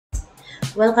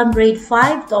Welcome grade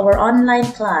 5 to our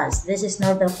online class. This is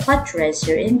Norbel Quatres,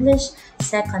 your English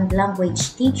second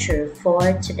language teacher for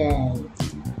today.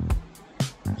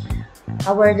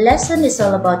 Our lesson is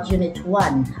all about Unit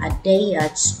 1, A Day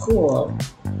at School.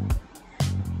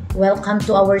 Welcome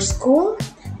to our school,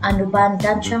 Anuban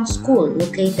Danchang School,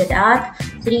 located at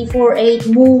 348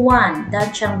 Muwan,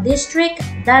 Danchang District,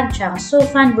 Danchang,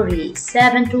 Suphanburi,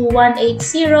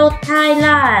 72180,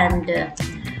 Thailand.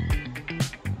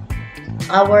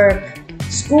 Our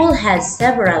school has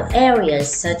several areas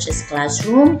such as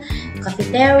classroom,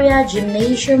 cafeteria,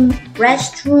 gymnasium,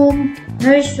 restroom,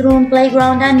 nursery,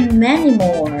 playground, and many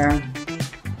more.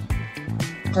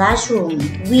 Classroom,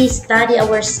 we study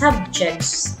our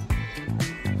subjects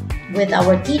with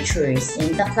our teachers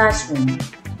in the classroom.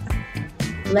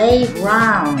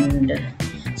 Playground,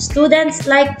 students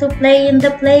like to play in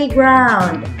the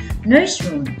playground.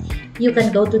 Nursery, you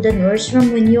can go to the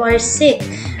nursery when you are sick.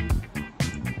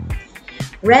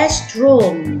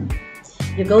 Restroom,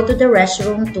 you go to the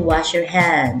restroom to wash your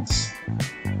hands.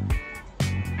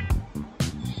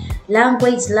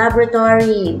 Language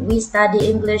laboratory, we study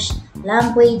English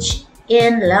language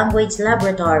in language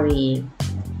laboratory.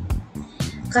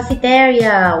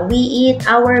 Cafeteria, we eat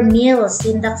our meals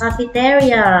in the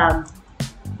cafeteria.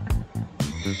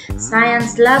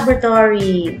 Science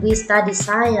laboratory, we study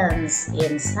science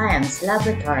in science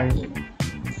laboratory.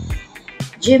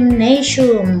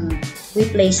 Gymnasium, we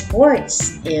play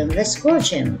sports in the school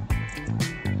gym.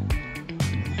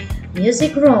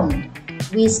 Music room,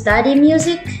 we study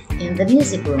music in the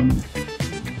music room.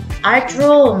 Art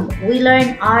room, we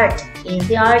learn art in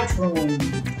the art room.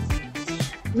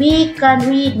 We can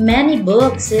read many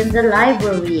books in the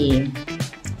library.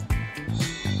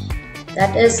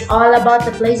 That is all about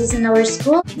the places in our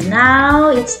school. Now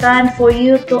it's time for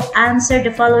you to answer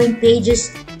the following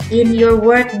pages in your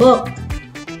workbook.